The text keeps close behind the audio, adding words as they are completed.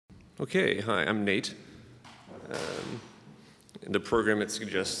Okay, hi, I'm Nate. In the program, it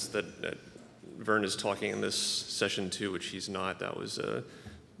suggests that Vern is talking in this session too, which he's not. That was a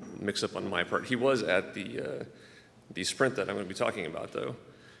mix-up on my part. He was at the sprint that I'm going to be talking about, though.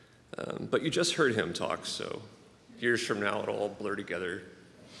 But you just heard him talk, so years from now, it'll all blur together.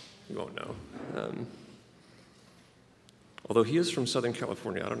 You won't know. Although he is from Southern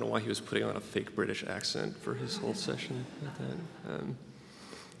California, I don't know why he was putting on a fake British accent for his whole session like that.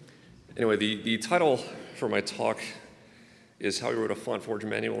 Anyway, the title for my talk is How We Wrote a FontForge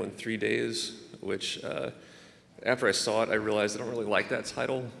Manual in 3 days, which after I saw it, I realized I don't really like that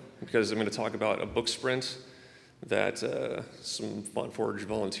title because I'm going to talk about a book sprint that some FontForge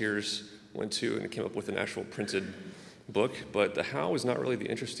volunteers went to and came up with an actual printed book. But the how is not really the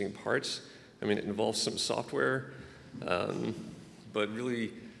interesting part. I mean, it involves some software, but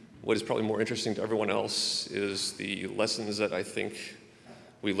really what is probably more interesting to everyone else is the lessons that I think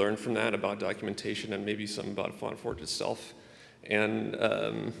we learned from that about documentation and maybe some about FontForge itself. And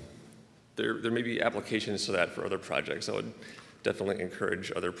there may be applications to that for other projects. I would definitely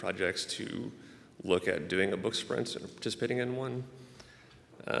encourage other projects to look at doing a book sprint or participating in one.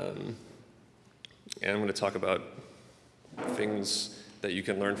 And I'm going to talk about things that you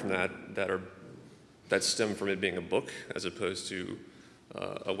can learn from that stem from it being a book as opposed to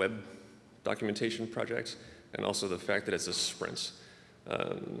a web documentation project, and also the fact that it's a sprint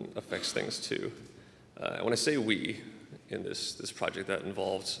affects things too. When I say we in this project, that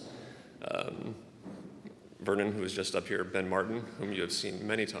involves Vernon, who is just up here, Ben Martin, whom you have seen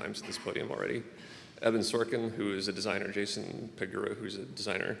many times at this podium already, Evan Sorkin, who is a designer, Jason Pegura, who's a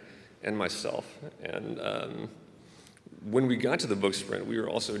designer, and myself. And when we got to the book sprint, we were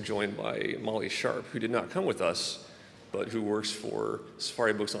also joined by Molly Sharp, who did not come with us, but who works for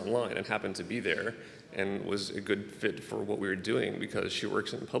Safari Books Online and happened to be there and was a good fit for what we were doing because she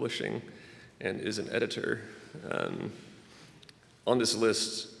works in publishing and is an editor. On this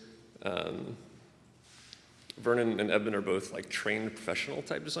list, Vernon and Evan are both like trained professional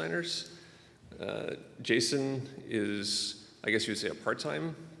type designers. Jason is, I guess you would say, a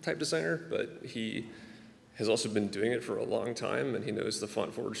part-time type designer, but he has also been doing it for a long time, and he knows the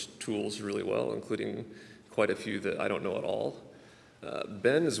FontForge tools really well, including quite a few that I don't know at all.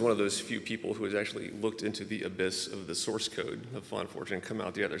 Ben is one of those few people who has actually looked into the abyss of the source code of FontForge and come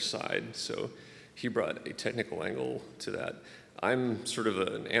out the other side, so he brought a technical angle to that. I'm sort of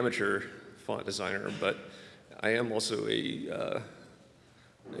an amateur font designer, but I am also a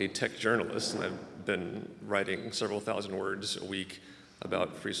tech journalist, and I've been writing several thousand words a week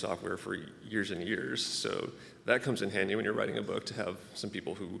about free software for years and years, so that comes in handy when you're writing a book to have some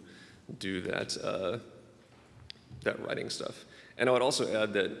people who do that writing stuff. And I would also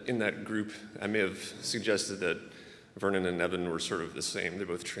add that in that group, I may have suggested that Vernon and Evan were sort of the same. They're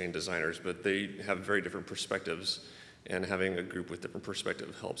both trained designers, but they have very different perspectives, and having a group with different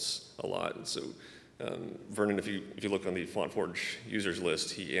perspective helps a lot. And so Vernon, if you look on the FontForge users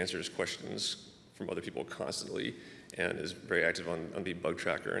list, he answers questions from other people constantly and is very active on the bug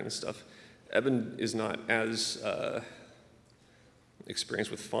tracker and stuff. Evan is not as experienced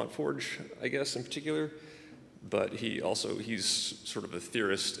with FontForge, I guess, in particular, but he's sort of a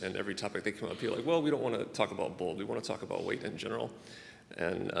theorist, and every topic they come up, he's like, well, we don't want to talk about bold, we want to talk about weight in general.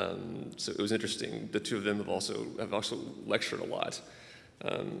 And so it was interesting. The two of them have also lectured a lot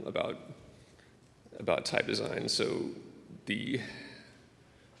about type design. So the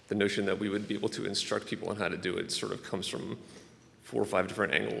notion that we would be able to instruct people on how to do it sort of comes from 4 or 5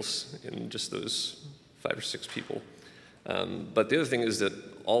 different angles in just those 5 or 6 people. But the other thing is that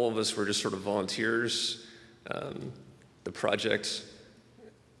all of us were just sort of volunteers. The project,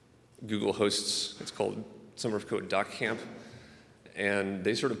 Google hosts, it's called Summer of Code Doc Camp, and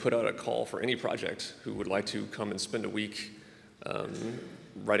they sort of put out a call for any project who would like to come and spend a week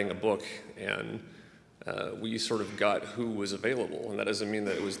writing a book, and we sort of got who was available, and that doesn't mean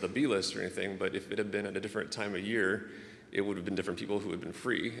that it was the B list or anything, but if it had been at a different time of year, it would have been different people who had been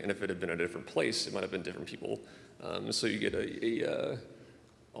free, and if it had been at a different place, it might have been different people. So you get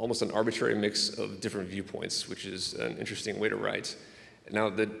almost an arbitrary mix of different viewpoints, which is an interesting way to write. Now,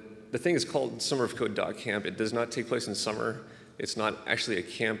 the thing is called Summer of Code Doc Camp. It does not take place in summer. It's not actually a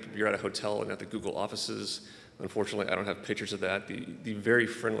camp. You're at a hotel and at the Google offices. Unfortunately, I don't have pictures of that. The very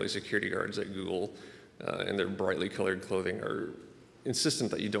friendly security guards at Google in their brightly colored clothing are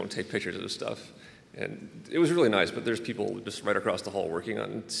insistent that you don't take pictures of this stuff. And it was really nice, but there's people just right across the hall working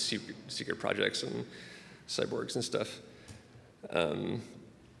on secret projects and cyborgs and stuff.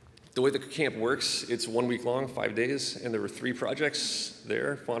 The way the camp works, it's 1 week long, 5 days, and there were 3 projects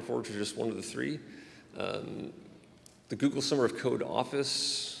there. FontForge was just one of the 3. The Google Summer of Code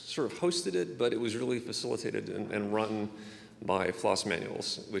office sort of hosted it, but it was really facilitated and run by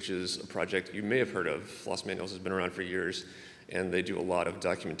FLOSSManuals, which is a project you may have heard of. FLOSSManuals has been around for years, and they do a lot of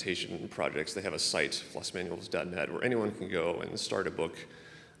documentation projects. They have a site, flossmanuals.net, where anyone can go and start a book.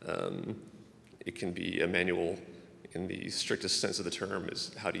 It can be a manual in the strictest sense of the term,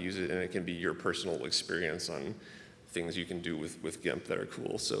 is how to use it, and it can be your personal experience on things you can do with GIMP that are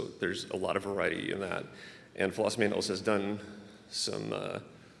cool. So there's a lot of variety in that. And FLOSSManuals has done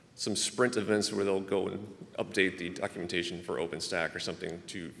some sprint events where they'll go and update the documentation for OpenStack or something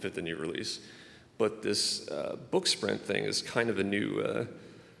to fit the new release. But this book sprint thing is kind of a new,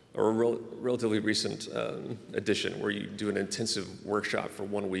 or a relatively recent addition, where you do an intensive workshop for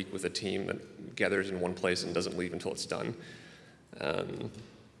 1 week with a team that gathers in one place and doesn't leave until it's done.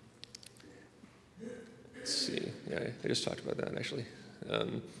 Let's see, yeah, I just talked about that actually.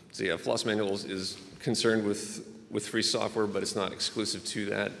 So yeah, FLOSSManuals is concerned with free software, but it's not exclusive to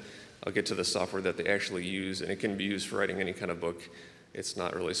that. I'll get to the software that they actually use, and it can be used for writing any kind of book. It's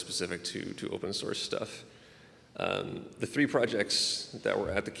not really specific to open source stuff. The 3 projects that were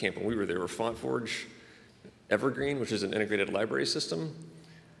at the camp when we were there were FontForge, Evergreen, which is an integrated library system.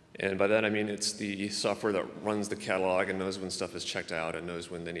 And by that I mean it's the software that runs the catalog and knows when stuff is checked out and knows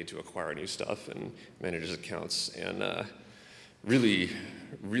when they need to acquire new stuff and manages accounts, and really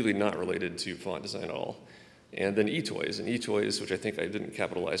not related to font design at all. And then eToys. And eToys, which I think I didn't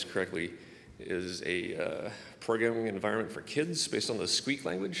capitalize correctly, is a programming environment for kids based on the Squeak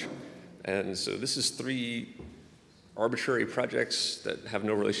language. And so this is 3 arbitrary projects that have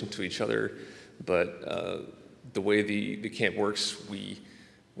no relation to each other, but the way the camp works, we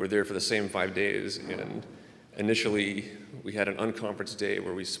were there for the same 5 days, and initially we had an unconference day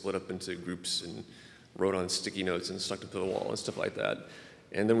where we split up into groups and wrote on sticky notes and stuck them to the wall and stuff like that.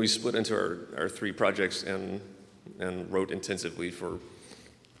 And then we split into our 3 projects and wrote intensively for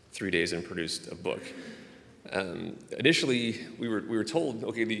 3 days and produced a book. Initially, we were told,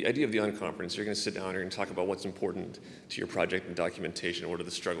 okay, the idea of the unconference, you're going to sit down, you're going to talk about what's important to your project and documentation, what are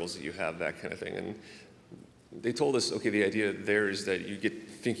the struggles that you have, that kind of thing. And they told us, okay, the idea there is that you get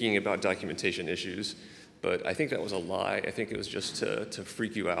thinking about documentation issues, but I think that was a lie. I think it was just to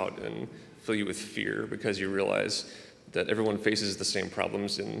freak you out and fill you with fear, because you realize that everyone faces the same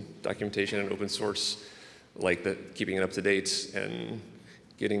problems in documentation and open source, like keeping it up to date and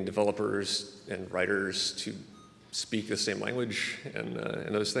getting developers and writers to speak the same language and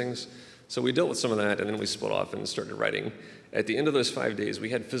those things. So we dealt with some of that, and then we split off and started writing. At the end of those 5 days,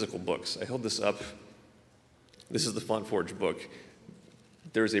 we had physical books. I held this up. This is the FontForge book.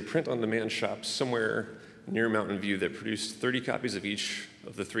 There's a print-on-demand shop somewhere near Mountain View that produced 30 copies of each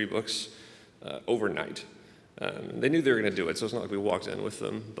of the 3 books overnight. They knew they were going to do it, so it's not like we walked in with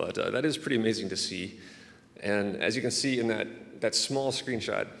them, but that is pretty amazing to see. And as you can see in that small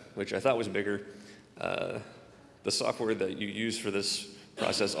screenshot, which I thought was bigger, the software that you use for this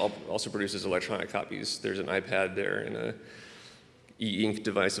process also produces electronic copies. There's an iPad there and a e-ink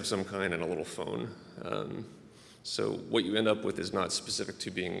device of some kind and a little phone. So what you end up with is not specific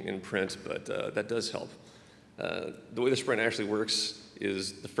to being in print, but that does help. The way the sprint actually works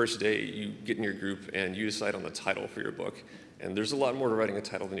is the first day you get in your group and you decide on the title for your book. And there's a lot more to writing a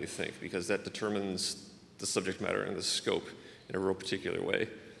title than you think, because that determines the subject matter and the scope in a real particular way.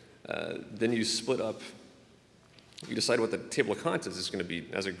 Then you split up. You decide what the table of contents is going to be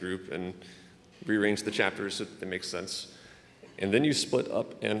as a group and rearrange the chapters so that they make sense. And then you split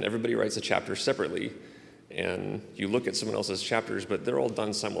up and everybody writes a chapter separately. And you look at someone else's chapters, but they're all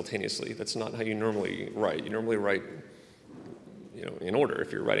done simultaneously. That's not how you normally write. You normally write, in order.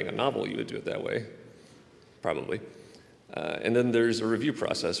 If you're writing a novel, you would do it that way, probably. And then there's a review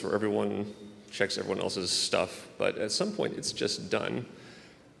process where everyone checks everyone else's stuff, but at some point it's just done.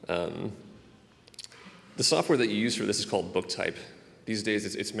 The software that you use for this is called BookType. These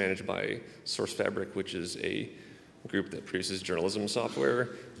days it's managed by SourceFabric, which is a group that produces journalism software.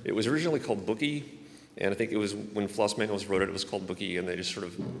 It was originally called Bookie. And I think it was when FLOSSManuals wrote it, it was called Bookie, and they just sort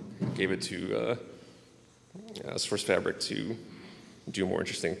of gave it to SourceFabric to do more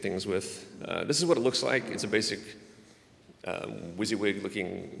interesting things with. This is what it looks like. It's a basic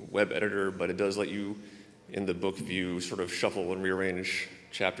WYSIWYG-looking web editor, but it does let you, in the book view, sort of shuffle and rearrange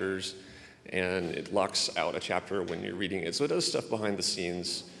chapters, and it locks out a chapter when you're reading it. So it does stuff behind the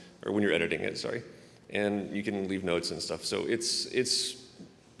scenes, or when you're editing it, sorry. And you can leave notes and stuff. So it's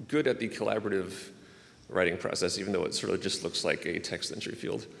good at the collaborative writing process, even though it sort of just looks like a text entry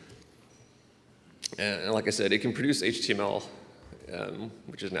field. And like I said, it can produce HTML,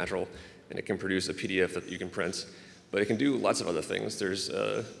 which is natural, and it can produce a PDF that you can print, but it can do lots of other things. There's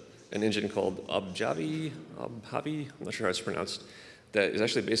an engine called Objavi, I'm not sure how it's pronounced, that is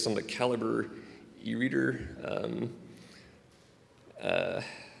actually based on the Calibre e-reader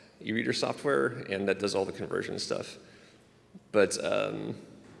e-reader software, and that does all the conversion stuff. But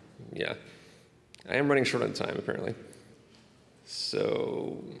yeah, I am running short on time apparently.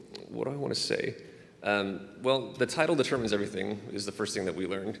 So what do I want to say? Well, the title determines everything is the first thing that we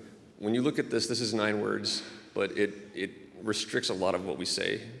learned. When you look at this, this is 9 words, but it restricts a lot of what we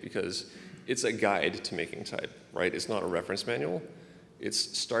say because it's a guide to making type, right? It's not a reference manual.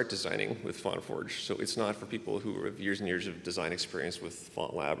 It's start designing with FontForge. So it's not for people who have years and years of design experience with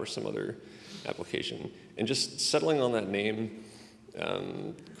FontLab or some other application. And just settling on that name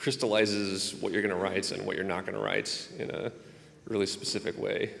crystallizes what you're going to write and what you're not going to write in a really specific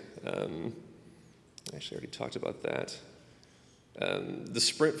way. I actually already talked about that. The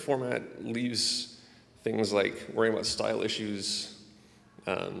sprint format leaves things like worrying about style issues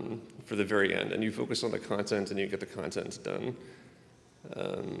for the very end, and you focus on the content and you get the content done.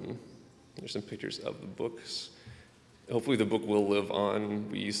 There's some pictures of the books. Hopefully the book will live on.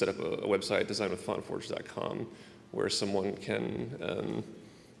 We set up a website, designwithfontforge.com, where someone can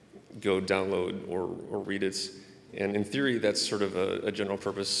go download or read it. And in theory, that's sort of a general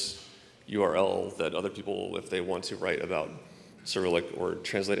purpose URL that other people, if they want to write about Cyrillic or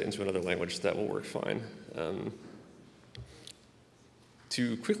translate it into another language, that will work fine.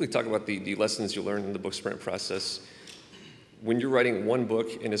 To quickly talk about the lessons you learn in the book sprint process, when you're writing one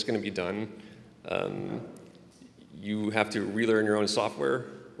book and it's going to be done, you have to relearn your own software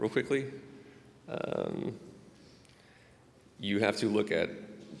real quickly. You have to look at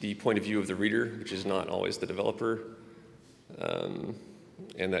the point of view of the reader, which is not always the developer.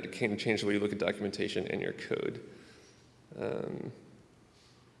 And that can change the way you look at documentation and your code.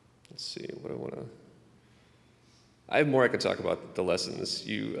 Let's see, what do I want to... I have more I could talk about the lessons.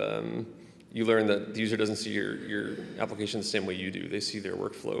 You learn that the user doesn't see your application the same way you do. They see their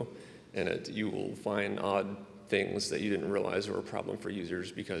workflow, and you will find odd things that you didn't realize were a problem for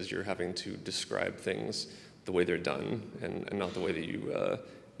users because you're having to describe things the way they're done and not the way that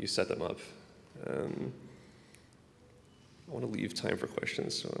you set them up. I want to leave time for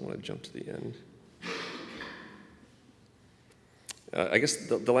questions, so I want to jump to the end. I guess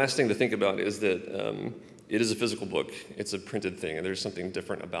the last thing to think about is that it is a physical book. It's a printed thing, and there's something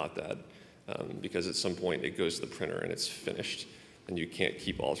different about that because at some point it goes to the printer and it's finished, and you can't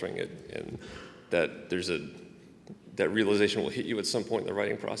keep altering it. And that realization will hit you at some point in the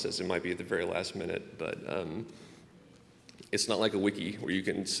writing process. It might be at the very last minute, but it's not like a wiki where you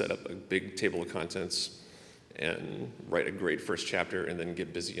can set up a big table of contents and write a great first chapter and then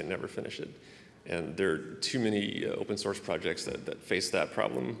get busy and never finish it. And there are too many open source projects that face that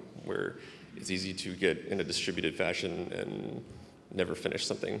problem where it's easy to get in a distributed fashion and never finish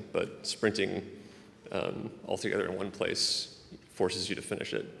something, but sprinting all together in one place forces you to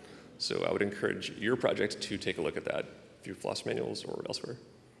finish it. So I would encourage your project to take a look at that through FLOSS manuals or elsewhere.